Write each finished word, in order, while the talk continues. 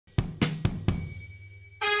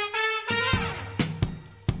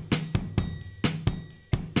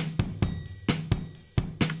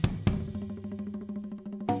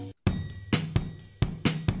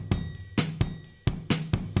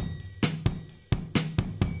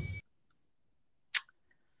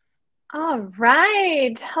All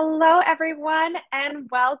right. Hello, everyone, and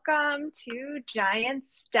welcome to Giant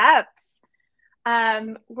Steps.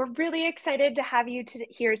 We're really excited to have you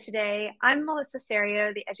here today. I'm Melissa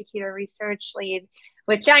Serio, the Educator Research Lead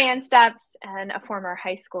with Giant Steps and a former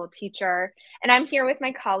high school teacher. And I'm here with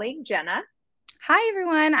my colleague, Jenna. Hi,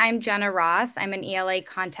 everyone. I'm Jenna Ross. I'm an ELA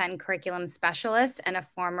content and curriculum specialist and a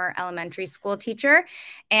former elementary school teacher.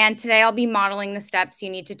 And today I'll be modeling the steps you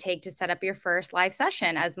need to take to set up your first live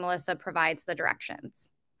session as Melissa provides the directions.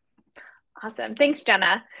 Awesome. Thanks,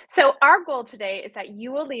 Jenna. So, our goal today is that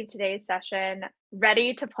you will leave today's session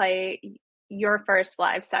ready to play your first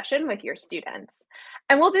live session with your students.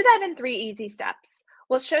 And we'll do that in 3 easy steps.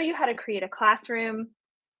 We'll show you how to create a classroom,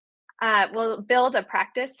 we'll build a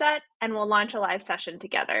practice set, and we'll launch a live session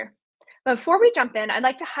together. Before we jump in, I'd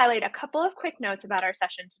like to highlight a couple of quick notes about our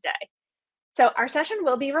session today. So, our session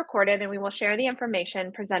will be recorded and we will share the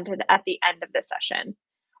information presented at the end of the session.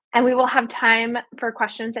 And we will have time for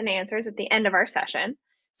questions and answers at the end of our session.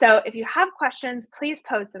 So, if you have questions, please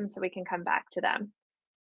post them so we can come back to them.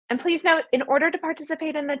 And please note, in order to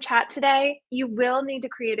participate in the chat today, you will need to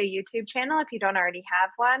create a YouTube channel if you don't already have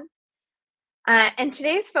one. And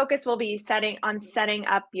today's focus will be setting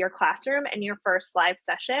up your classroom and your first live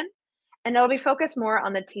session, and it'll be focused more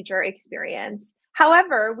on the teacher experience.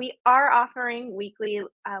 However, we are offering weekly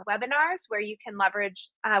webinars where you can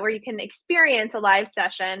where you can experience a live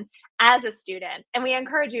session as a student, and we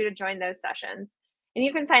encourage you to join those sessions. And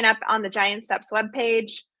you can sign up on the Giant Steps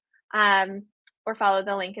webpage or follow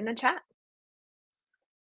the link in the chat.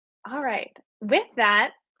 All right. With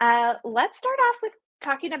that, let's start off with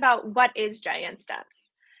talking about what is Giant Steps.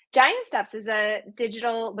 Giant Steps is a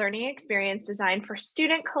digital learning experience designed for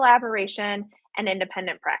student collaboration and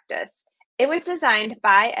independent practice. It was designed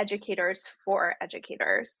by educators for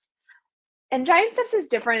educators. And Giant Steps is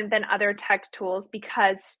different than other tech tools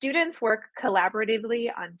because students work collaboratively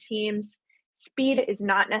on teams. Speed is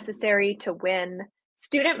not necessary to win.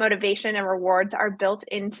 Student motivation and rewards are built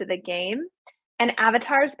into the game, and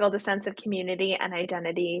avatars build a sense of community and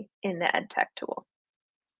identity in the EdTech tool.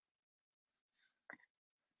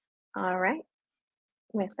 All right,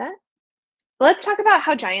 with that, let's talk about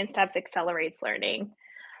how Giant Steps accelerates learning.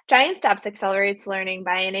 Giant Steps accelerates learning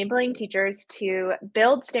by enabling teachers to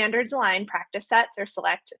build standards aligned practice sets or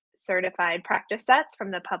select certified practice sets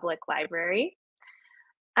from the public library.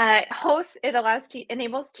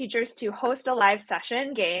 Enables teachers to host a live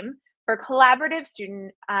session game for collaborative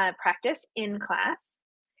student practice in class.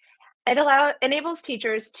 Enables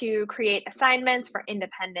teachers to create assignments for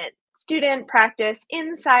independent student practice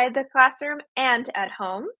inside the classroom and at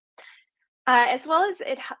home, as well as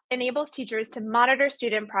enables teachers to monitor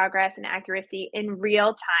student progress and accuracy in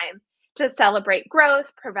real time to celebrate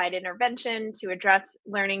growth, provide intervention to address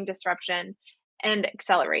learning disruption, and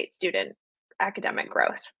accelerate student academic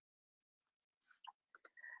growth.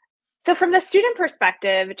 So, from the student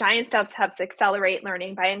perspective, Giant Steps helps accelerate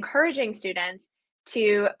learning by encouraging students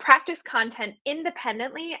to practice content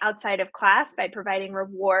independently outside of class by providing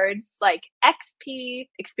rewards like XP,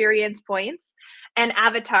 experience points, and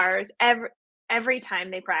avatars every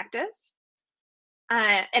time they practice,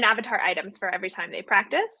 and avatar items for every time they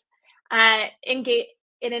practice. Engage,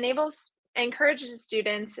 it encourages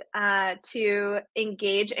students to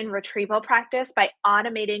engage in retrieval practice by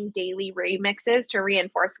automating daily remixes to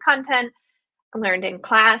reinforce content learned in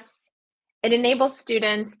class. It enables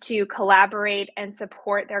students to collaborate and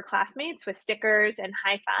support their classmates with stickers and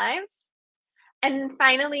high fives. And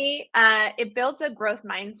finally, it builds a growth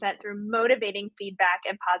mindset through motivating feedback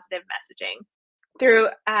and positive messaging, through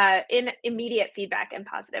in immediate feedback and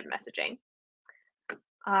positive messaging.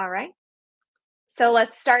 All right. So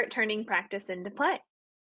let's start turning practice into play.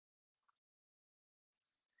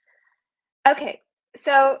 Okay,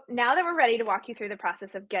 so now that we're ready to walk you through the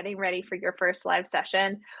process of getting ready for your first live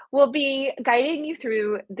session, we'll be guiding you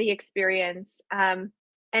through the experience, and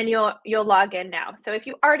you'll log in now. So if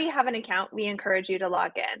you already have an account, we encourage you to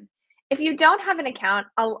log in. If you don't have an account,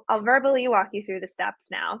 I'll verbally walk you through the steps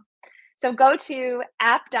now. So go to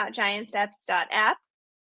app.giantsteps.app,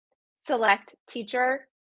 select Teacher,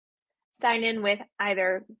 sign in with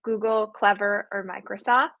either Google, Clever, or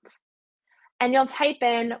Microsoft. And you'll type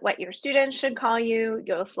in what your students should call you.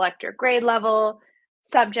 You'll select your grade level,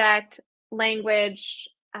 subject, language,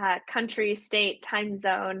 country, state, time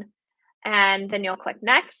zone, and then you'll click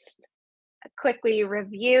Next. Quickly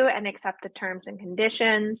review and accept the terms and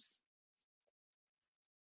conditions.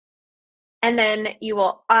 And then you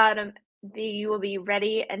will be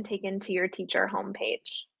ready and taken to your teacher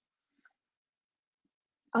homepage.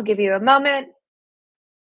 I'll give you a moment.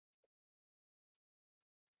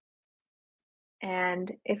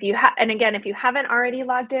 And if you again, if you haven't already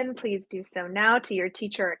logged in, please do so now to your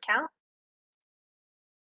teacher account.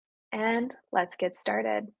 And let's get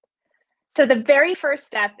started. So the very first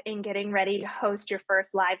step in getting ready to host your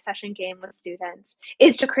first live session game with students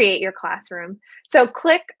is to create your classroom. So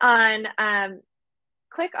click on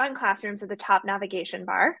Classrooms at the top navigation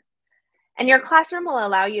bar, and your classroom will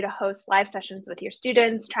allow you to host live sessions with your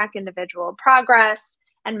students, track individual progress,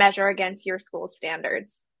 and measure against your school's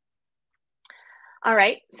standards. All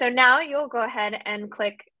right, so now you'll go ahead and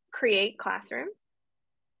click Create Classroom.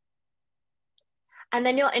 And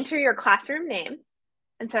then you'll enter your classroom name.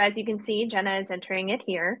 And so as you can see, Jenna is entering it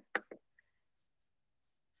here.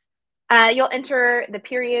 You'll enter the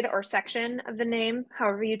period or section of the name,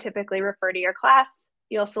 however you typically refer to your class.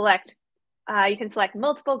 You'll select, you can select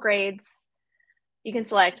multiple grades. You can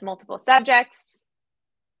select multiple subjects.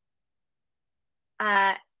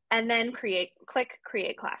 And then click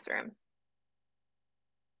Create Classroom.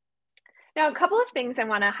 Now, a couple of things I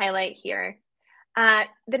want to highlight here.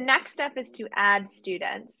 The next step is to add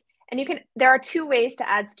students. And there are two ways to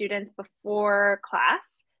add students before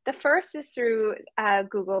class. The first is through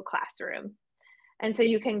Google Classroom. And so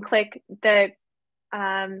you can click the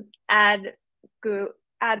add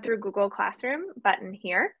through Google Classroom button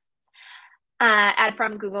here, add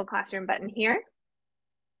from Google Classroom button here.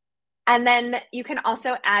 And then you can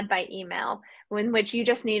also add by email, in which you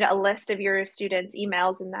just need a list of your students'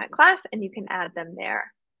 emails in that class, and you can add them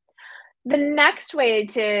there. The next way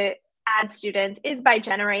to add students is by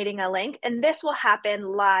generating a link, and this will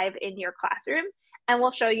happen live in your classroom, and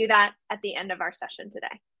we'll show you that at the end of our session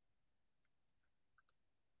today.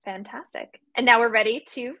 Fantastic. And now we're ready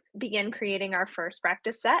to begin creating our first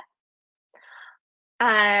practice set.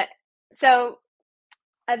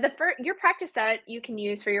 Your practice set you can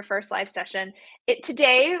use for your first live session.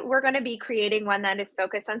 Today, we're going to be creating one that is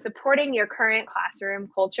focused on supporting your current classroom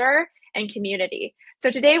culture and community. So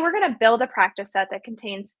today, we're going to build a practice set that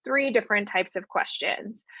contains 3 different types of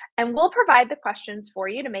questions. And we'll provide the questions for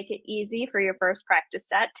you to make it easy for your first practice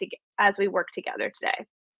set as we work together today.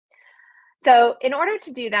 So in order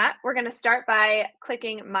to do that, we're going to start by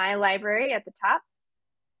clicking My Library at the top.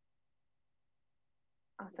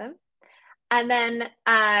 Awesome. And then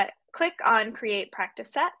click on Create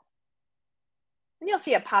Practice Set. And you'll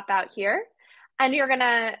see it pop out here. And you're going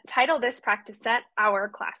to title this practice set Our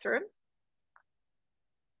Classroom.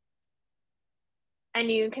 And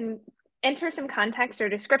you can enter some context or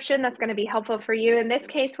description that's going to be helpful for you. In this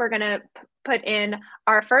case, we're going to put in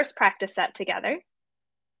our first practice set together.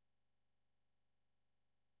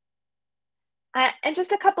 And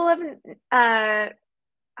just a couple of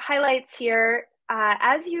highlights here.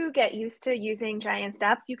 As you get used to using Giant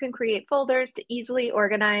Steps, you can create folders to easily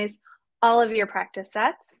organize all of your practice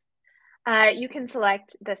sets. You can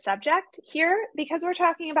select the subject here. Because we're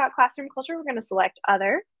talking about classroom culture, we're going to select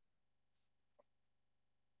Other.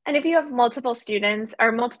 And if you have multiple students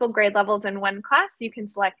or multiple grade levels in one class, you can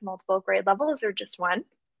select multiple grade levels or just one.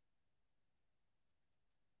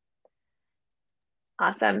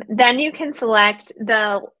 Awesome. Then you can select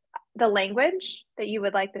the language that you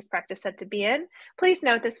would like this practice set to be in. Please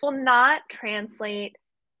note this will not translate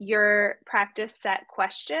your practice set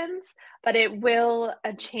questions, but it will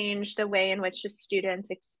change the way in which the students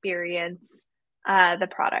experience the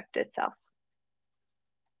product itself.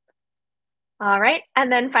 All right,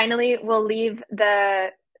 and then finally we'll leave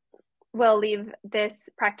this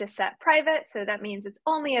practice set private, so that means it's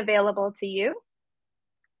only available to you.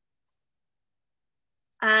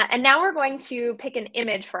 And now we're going to pick an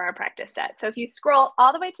image for our practice set. So if you scroll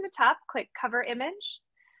all the way to the top, click Cover Image.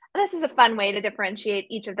 And this is a fun way to differentiate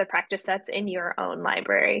each of the practice sets in your own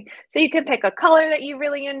library. So you can pick a color that you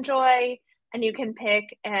really enjoy, and you can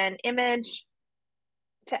pick an image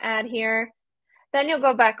to add here. Then you'll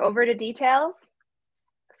go back over to Details,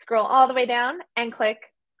 scroll all the way down, and click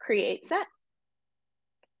Create Set.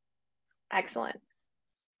 Excellent.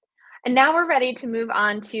 And now we're ready to move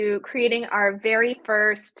on to creating our very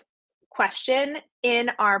first question in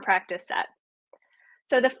our practice set.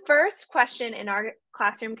 So the first question in our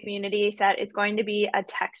classroom community set is going to be a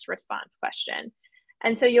text response question.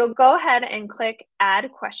 And so you'll go ahead and click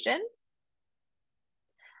Add Question.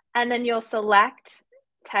 And then you'll select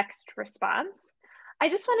Text Response. I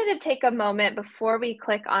just wanted to take a moment before we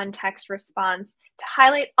click on Text Response to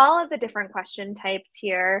highlight all of the different question types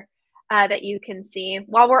here that you can see.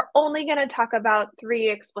 While we're only going to talk about 3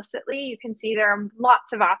 explicitly, you can see there are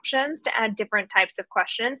lots of options to add different types of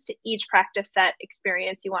questions to each practice set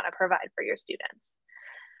experience you want to provide for your students.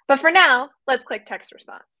 But for now, let's click Text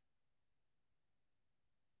Response.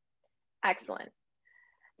 Excellent.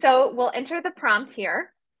 So we'll enter the prompt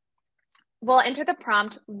here. we'll enter the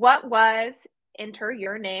prompt, what was, enter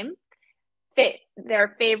your name,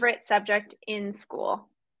 their favorite subject in school.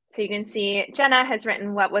 So you can see Jenna has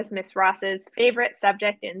written what was Miss Ross's favorite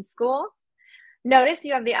subject in school. Notice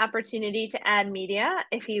you have the opportunity to add media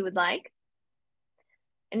if you would like.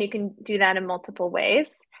 And you can do that in multiple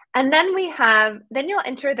ways. And then you'll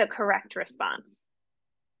enter the correct response.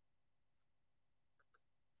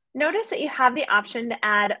 Notice that you have the option to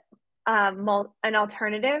add an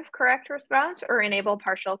alternative correct response or enable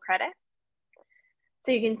partial credit.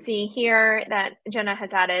 So you can see here that Jenna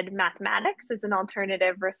has added mathematics as an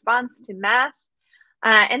alternative response to math.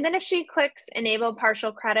 And then if she clicks enable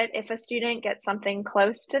partial credit, if a student gets something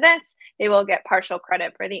close to this, they will get partial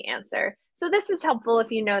credit for the answer. So this is helpful if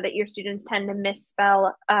you know that your students tend to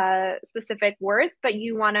misspell specific words, but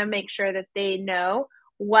you want to make sure that they know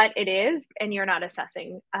what it is and you're not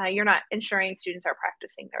ensuring students are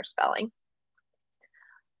practicing their spelling.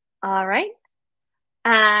 All right.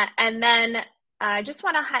 And then I just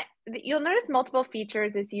want to you'll notice multiple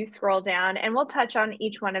features as you scroll down, and we'll touch on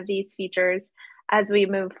each one of these features as we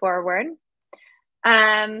move forward.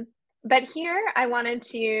 But here I wanted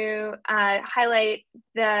to highlight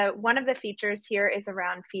one of the features here is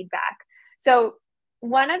around feedback. So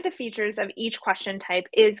one of the features of each question type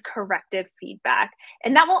is corrective feedback,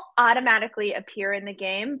 and that will automatically appear in the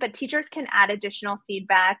game, but teachers can add additional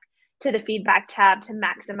feedback to the feedback tab to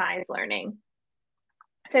maximize learning.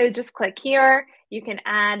 So just click here. You can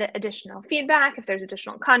add additional feedback if there's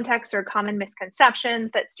additional context or common misconceptions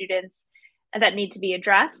that need to be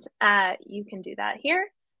addressed. You can do that here.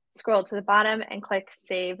 Scroll to the bottom and click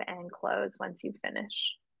Save and Close once you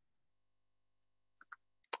finish.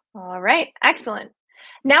 All right, excellent.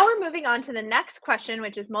 Now we're moving on to the next question,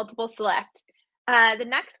 which is multiple select. The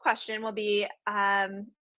next question will be, go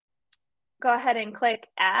ahead and click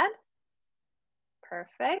Add.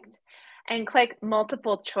 Perfect. And click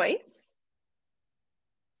Multiple Choice.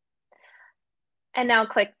 And now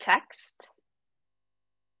click Text.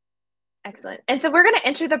 Excellent. And so we're going to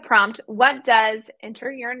enter the prompt, what does,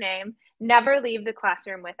 enter your name, never leave the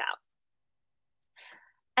classroom without.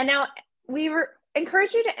 And now we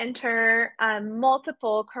encourage you to enter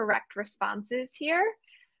multiple correct responses here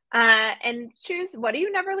and choose, what do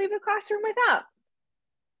you never leave the classroom without?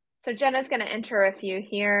 So Jenna's going to enter a few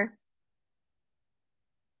here.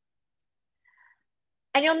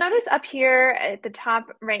 And you'll notice up here at the top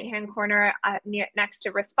right-hand corner next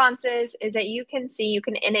to responses is that you can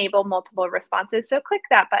enable multiple responses. So click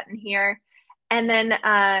that button here and then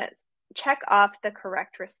check off the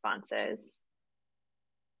correct responses.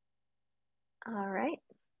 All right.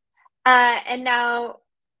 And now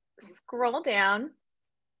scroll down.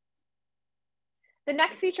 The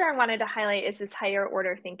next feature I wanted to highlight is this higher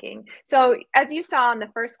order thinking. So as you saw in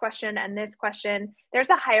the first question and this question, there's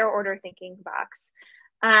a higher order thinking box.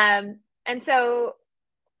 And so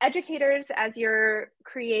educators, as you're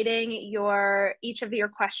creating each of your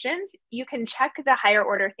questions, you can check the higher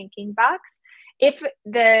order thinking box if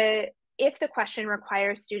the question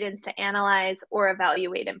requires students to analyze or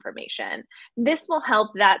evaluate information. This will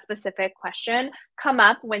help that specific question come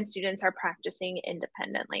up when students are practicing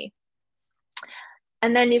independently.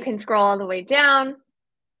 And then you can scroll all the way down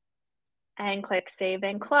and click Save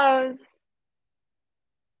and Close.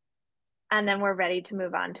 And then we're ready to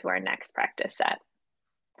move on to our next practice set.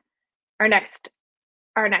 Our next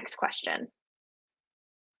question.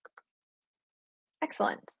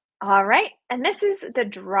 Excellent. All right, and this is the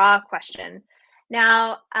draw question.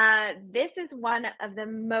 Now, this is one of the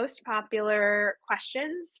most popular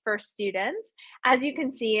questions for students. As you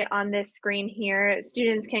can see on this screen here,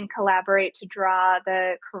 students can collaborate to draw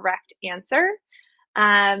the correct answer.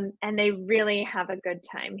 And they really have a good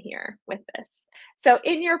time here with this. So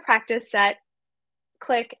in your practice set,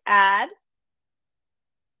 click Add,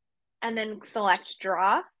 and then select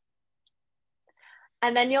Draw.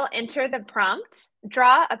 And then you'll enter the prompt,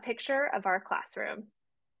 draw a picture of our classroom.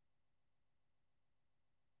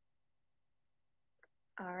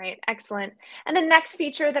 All right, excellent. And the next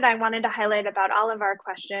feature that I wanted to highlight about all of our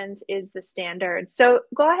questions is the standards. So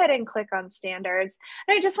go ahead and click on standards.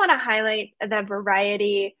 And I just want to highlight the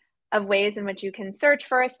variety of ways in which you can search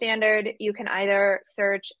for a standard. You can either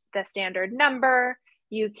search the standard number,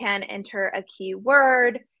 you can enter a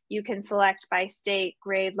keyword, you can select by state,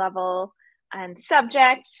 grade level, and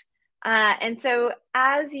subject. And so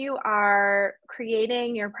as you are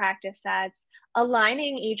creating your practice sets,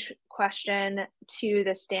 aligning each question to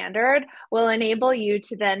the standard will enable you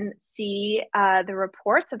to then see the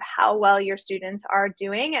reports of how well your students are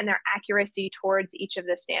doing and their accuracy towards each of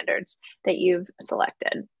the standards that you've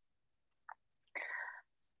selected.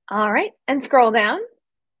 All right, and scroll down.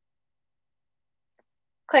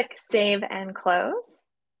 Click Save and Close.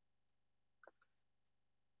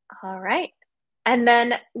 All right. And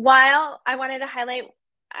then while I wanted to highlight,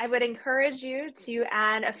 I would encourage you to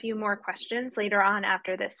add a few more questions later on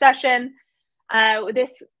after this session.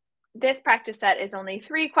 This practice set is only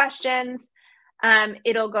 3 questions.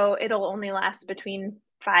 It'll only last between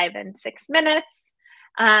 5 and 6 minutes.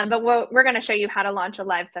 But we're going to show you how to launch a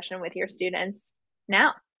live session with your students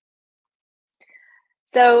now.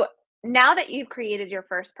 So now that you've created your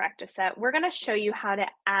first practice set, we're going to show you how to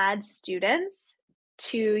add students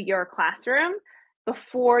to your classroom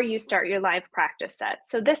before you start your live practice set.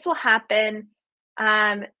 So this will happen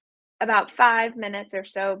about 5 minutes or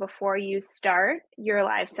so before you start your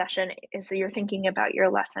live session, as you're thinking about your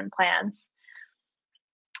lesson plans.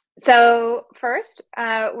 So first,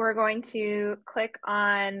 we're going to click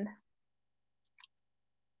on,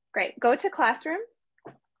 great, go to Classroom.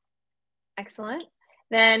 Excellent.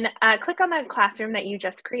 Then click on the classroom that you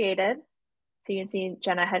just created. So you can see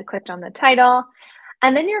Jenna had clicked on the title.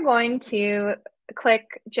 And then you're going to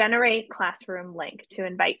click Generate Classroom Link to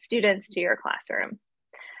invite students to your classroom.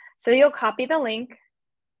 So you'll copy the link.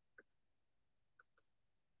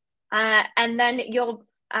 And then you'll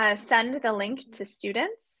send the link to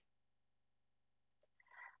students.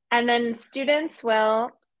 And then students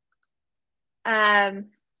will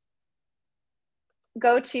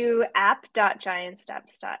go to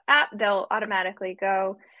app.giantsteps.app. They'll automatically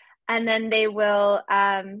go, and then they will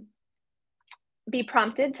be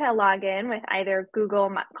prompted to log in with either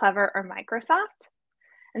Google, Clever, or Microsoft.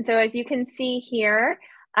 And so as you can see here,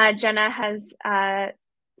 Jenna has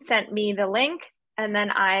sent me the link, and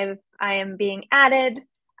then I am being added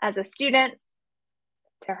as a student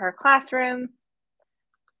to her classroom.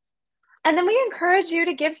 And then we encourage you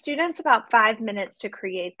to give students about 5 minutes to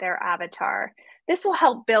create their avatar. This will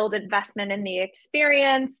help build investment in the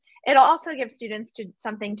experience. It'll also give students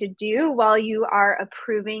something to do while you are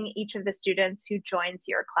approving each of the students who joins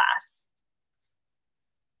your class.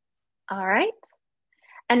 All right.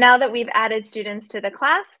 And now that we've added students to the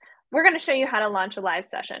class, we're going to show you how to launch a live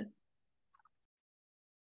session.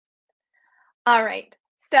 All right.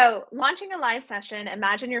 So launching a live session,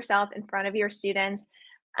 imagine yourself in front of your students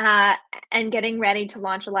and getting ready to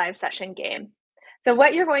launch a live session game. So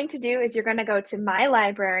what you're going to do is you're going to go to My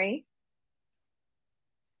Library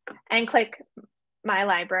and click My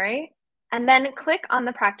Library, and then click on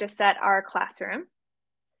the practice set, Our Classroom,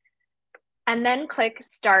 and then click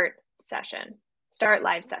Start Session, Start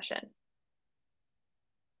Live Session.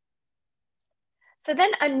 So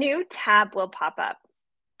then a new tab will pop up.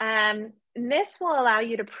 This will allow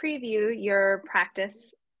you to preview your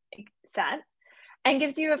practice set and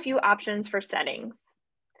gives you a few options for settings.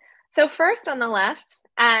 So first on the left,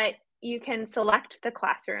 you can select the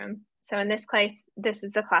classroom. So in this case, this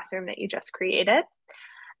is the classroom that you just created.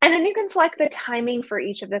 And then you can select the timing for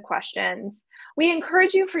each of the questions. We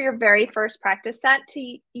encourage you for your very first practice set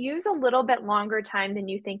to use a little bit longer time than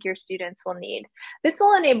you think your students will need. This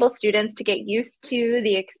will enable students to get used to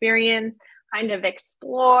the experience, kind of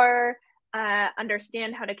explore,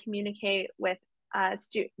 understand how to communicate with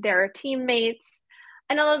their teammates,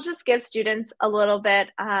 and it'll just give students a little bit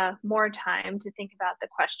more time to think about the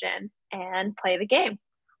question and play the game.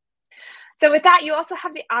 So with that, you also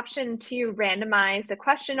have the option to randomize the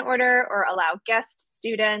question order or allow guest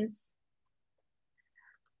students.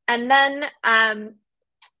 And then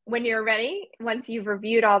when you're ready, once you've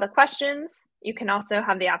reviewed all the questions, you can also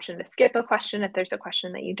have the option to skip a question if there's a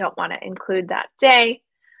question that you don't want to include that day.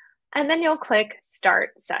 And then you'll click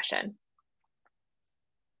Start Session.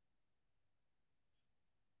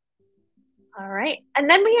 All right, and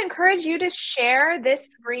then we encourage you to share this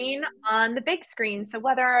screen on the big screen. So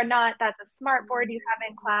whether or not that's a smart board you have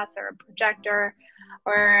in class or a projector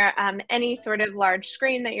or any sort of large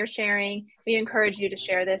screen that you're sharing, we encourage you to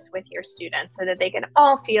share this with your students so that they can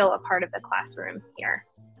all feel a part of the classroom here.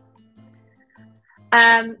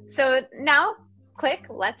 So now click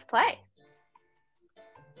Let's Play.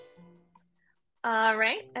 All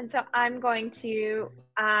right, and so I'm going to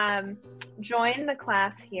join the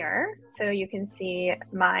class here. So you can see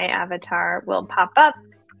my avatar will pop up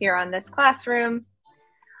here on this classroom.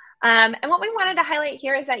 And what we wanted to highlight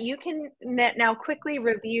here is that you can now quickly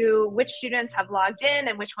review which students have logged in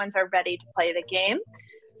and which ones are ready to play the game.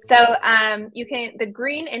 So the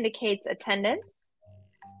green indicates attendance.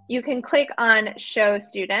 You can click on Show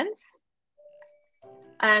Students.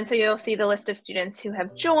 And so you'll see the list of students who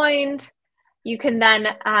have joined. You can then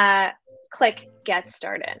click Get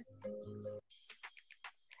Started.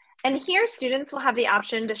 And here students will have the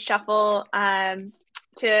option to shuffle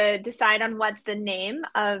to decide on what the name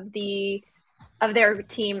of the of their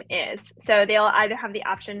team is. So they'll either have the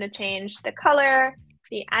option to change the color,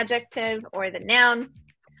 the adjective, or the noun.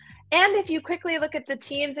 And if you quickly look at the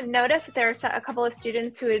teams and notice that there are a couple of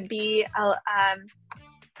students who would be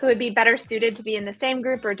better suited to be in the same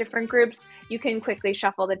group or different groups, you can quickly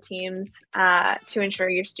shuffle the teams to ensure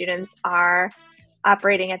your students are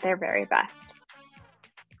operating at their very best.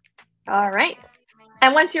 All right.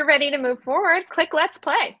 And once you're ready to move forward, click Let's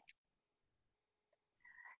Play.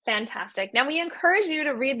 Fantastic. Now we encourage you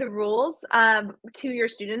to read the rules to your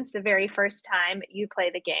students the very first time you play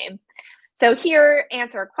the game. So here,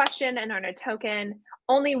 answer a question and earn a token.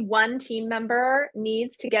 Only one team member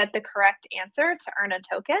needs to get the correct answer to earn a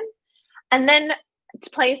token. And then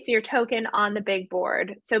place your token on the big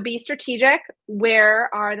board. So be strategic. Where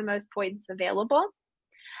are the most points available?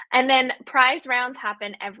 And then prize rounds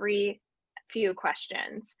happen every few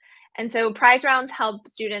questions. And so prize rounds help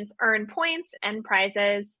students earn points and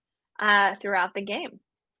prizes throughout the game.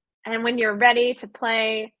 And when you're ready to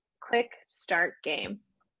play, click Start Game.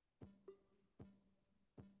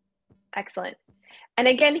 Excellent. And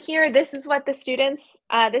again here, this is what the students,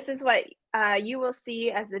 you will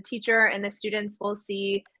see as the teacher, and the students will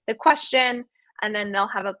see the question, and then they'll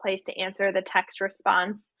have a place to answer the text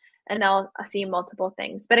response, and they'll see multiple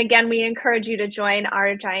things. But again, we encourage you to join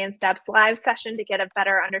our Giant Steps live session to get a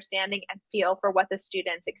better understanding and feel for what the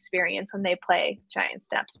students experience when they play Giant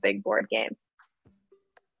Steps big board game.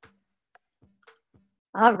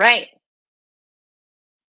 All right.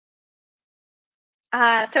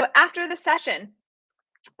 So after the session,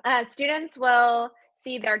 students will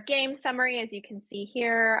see their game summary, as you can see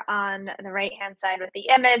here on the right-hand side with the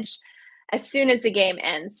image. As soon as the game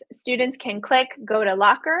ends, students can click Go to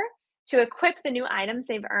Locker to equip the new items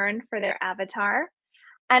they've earned for their avatar.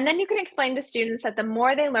 And then you can explain to students that the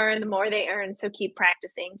more they learn, the more they earn, so keep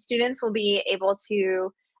practicing. Students will be able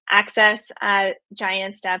to access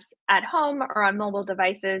Giant Steps at home or on mobile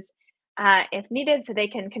devices if needed, so they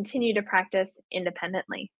can continue to practice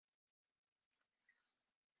independently.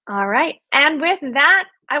 All right, and with that,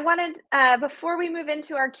 I wanted, before we move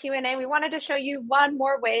into our Q&A, we wanted to show you one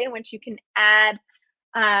more way in which you can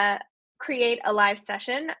create a live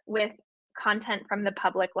session with content from the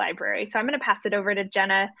public library. So I'm going to pass it over to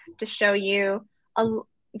Jenna to show you,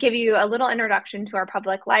 give you a little introduction to our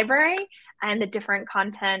public library and the different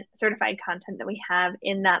content, certified content that we have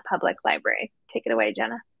in that public library. Take it away,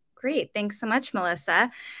 Jenna. Great. Thanks so much,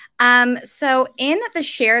 Melissa. So in the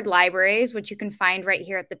shared libraries, which you can find right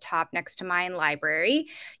here at the top next to Mine Library,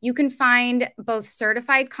 you can find both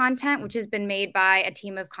certified content, which has been made by a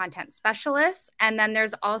team of content specialists. And then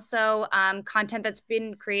there's also content that's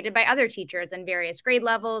been created by other teachers in various grade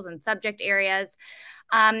levels and subject areas.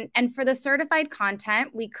 And for the certified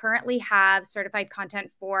content, we currently have certified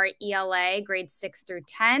content for ELA grades 6 through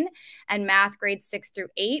 10 and math grades 6 through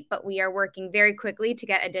 8, but we are working very quickly to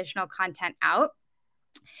get additional content out.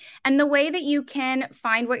 And the way that you can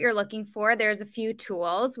find what you're looking for, there's a few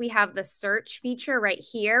tools. We have the search feature right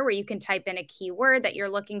here where you can type in a keyword that you're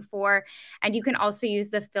looking for. And you can also use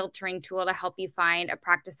the filtering tool to help you find a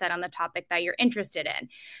practice set on the topic that you're interested in.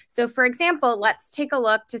 So for example, let's take a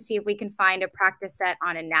look to see if we can find a practice set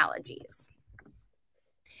on analogies.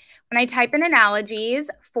 When I type in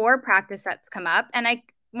analogies, 4 practice sets come up, and I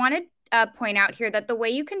wanted point out here that the way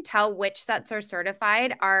you can tell which sets are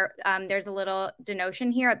certified are there's a little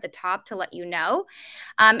denotion here at the top to let you know.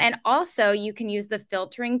 And also you can use the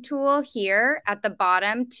filtering tool here at the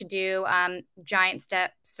bottom to do Giant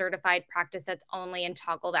Steps certified practice sets only and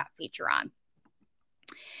toggle that feature on.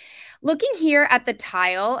 Looking here at the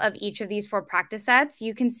tile of each of these 4 practice sets,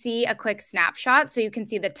 you can see a quick snapshot. So you can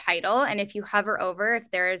see the title. And if you hover over, if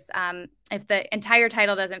the entire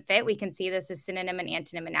title doesn't fit, we can see this is synonym and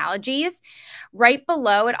antonym analogies. Right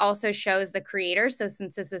below, it also shows the creator. So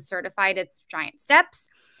since this is certified, it's Giant Steps.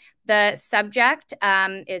 The subject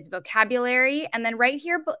is vocabulary, and then right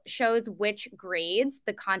here shows which grades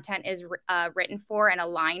the content is written for and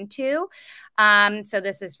aligned to. So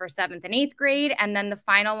this is for 7th and 8th grade, and then the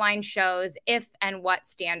final line shows if and what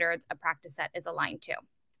standards a practice set is aligned to.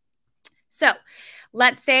 So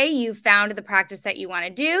let's say you found the practice set you want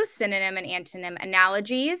to do, synonym and antonym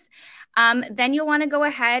analogies. Then you'll want to go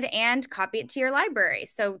ahead and copy it to your library.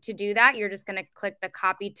 So to do that, you're just going to click the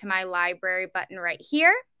Copy to My Library button right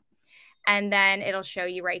here. And then it'll show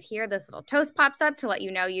you right here, this little toast pops up to let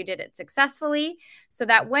you know you did it successfully, so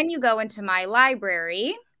that when you go into My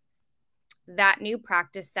Library, that new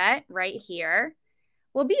practice set right here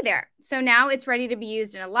will be there. So now it's ready to be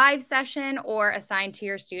used in a live session or assigned to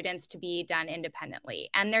your students to be done independently.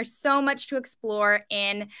 And there's so much to explore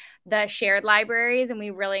in the shared libraries, and we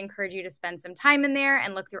really encourage you to spend some time in there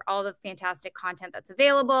and look through all the fantastic content that's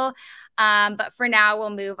available. But for now, we'll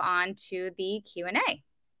move on to the Q&A.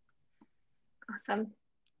 Awesome.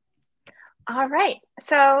 All right.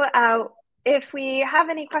 So if we have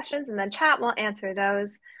any questions in the chat, we'll answer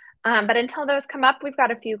those. But until those come up, we've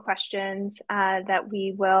got a few questions that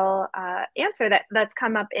we will answer that's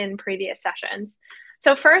come up in previous sessions.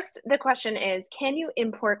 So first, the question is, can you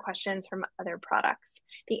import questions from other products?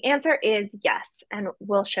 The answer is yes, and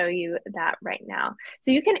we'll show you that right now.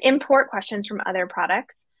 So you can import questions from other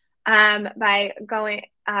products by going,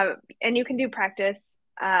 and you can do practice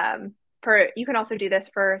you can also do this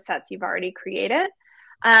for sets you've already created.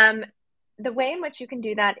 The way in which you can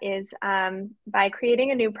do that is by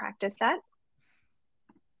creating a new practice set.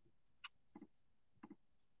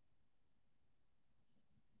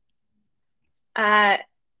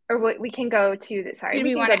 Or we can go to the, sorry,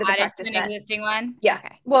 we want to add it to an existing one? Yeah,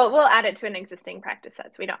 okay. We'll add it to an existing practice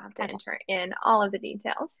set so we don't have to enter in all of the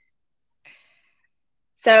details.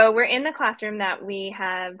 So we're in the classroom that we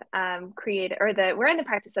have created, or we're in the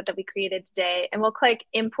practice set that we created today, and we'll click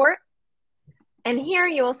import. And here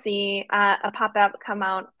you will see a pop-up come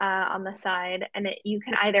out on the side, and you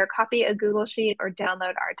can either copy a Google Sheet or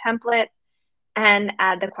download our template and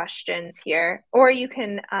add the questions here. Or you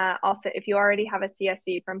can also, if you already have a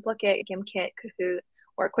CSV from Blooket, Gimkit, Kahoot,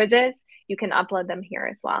 or Quizzes, you can upload them here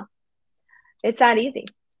as well. It's that easy.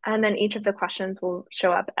 And then each of the questions will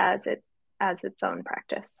show up as its own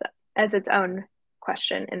practice, as its own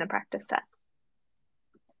question in the practice set.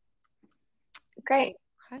 Great.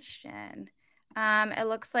 Question. It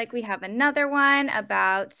looks like we have another one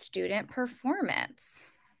about student performance.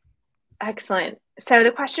 Excellent. So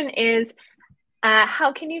the question is,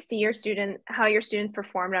 how can you see how your students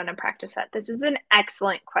performed on a practice set? This is an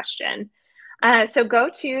excellent question. So go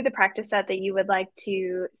to the practice set that you would like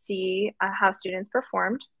to see how students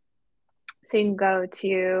performed. So you can go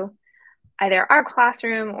to either our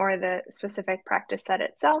classroom or the specific practice set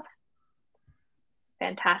itself.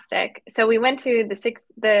 Fantastic. So we went to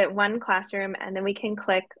the one classroom, and then we can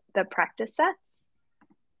click the practice sets.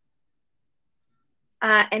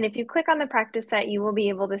 And if you click on the practice set, you will be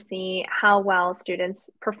able to see how well students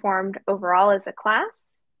performed overall as a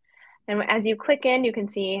class. And as you click in, you can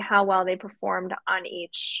see how well they performed on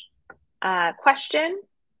each question.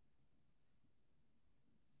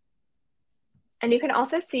 And you can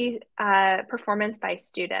also see performance by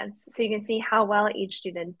students. So you can see how well each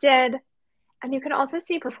student did. And you can also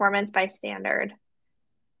see performance by standard.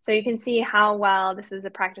 So you can see how well this is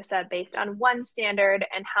a practice set based on one standard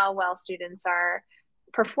and how well students are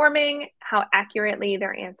performing, how accurately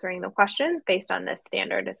they're answering the questions based on this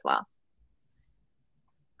standard as well.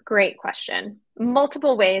 Great question.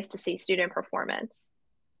 Multiple ways to see student performance.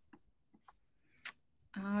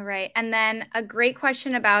 All right. And then a great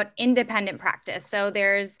question about independent practice. So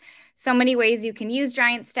there's so many ways you can use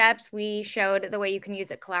Giant Steps. We showed the way you can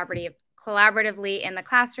use it collaboratively in the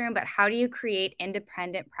classroom, but how do you create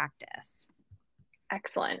independent practice?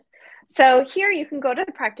 Excellent. So here you can go to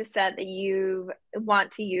the practice set that you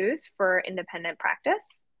want to use for independent practice.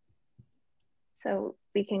 So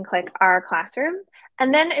we can click our classroom,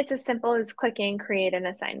 and then it's as simple as clicking create an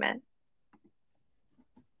assignment.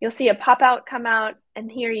 You'll see a pop-out come out,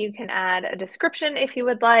 and here you can add a description if you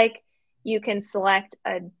would like. You can select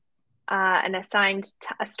an assigned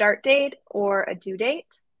a start date or a due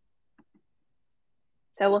date.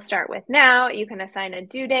 So we'll start with now. You can assign a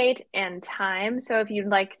due date and time. So if you'd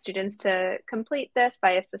like students to complete this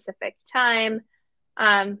by a specific time,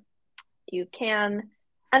 you can.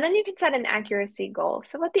 And then you can set an accuracy goal.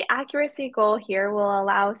 So what the accuracy goal here will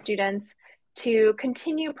allow students to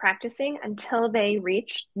continue practicing until they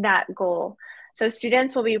reach that goal. So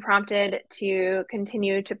students will be prompted to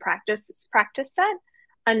continue to practice this practice set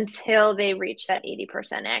until they reach that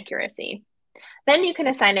 80% accuracy. Then you can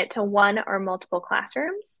assign it to one or multiple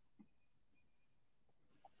classrooms.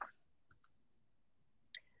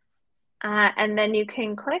 And then you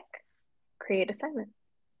can click create assignment.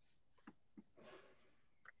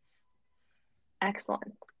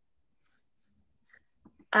 Excellent.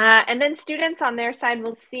 And then students on their side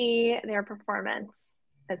will see their performance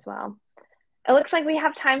as well. It looks like we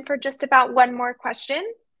have time for just about one more question.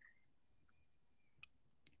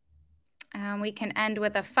 We can end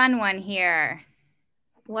with a fun one here.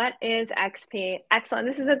 What is XP? Excellent.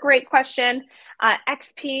 This is a great question.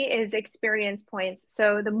 XP is experience points.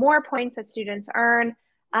 So the more points that students earn,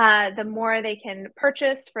 the more they can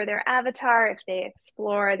purchase for their avatar. If they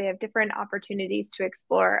explore, they have different opportunities to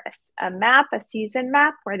explore a map, a season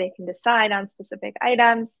map, where they can decide on specific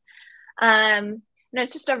items. And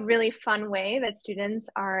it's just a really fun way that students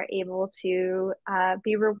are able to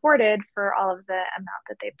be rewarded for all of the amount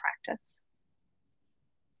that they practice.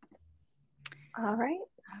 All right.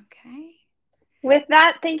 Okay. With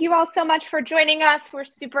that, thank you all so much for joining us. We're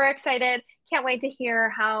super excited. Can't wait to hear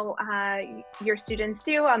how your students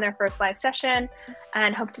do on their first live session,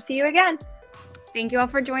 and hope to see you again. Thank you all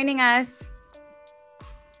for joining us.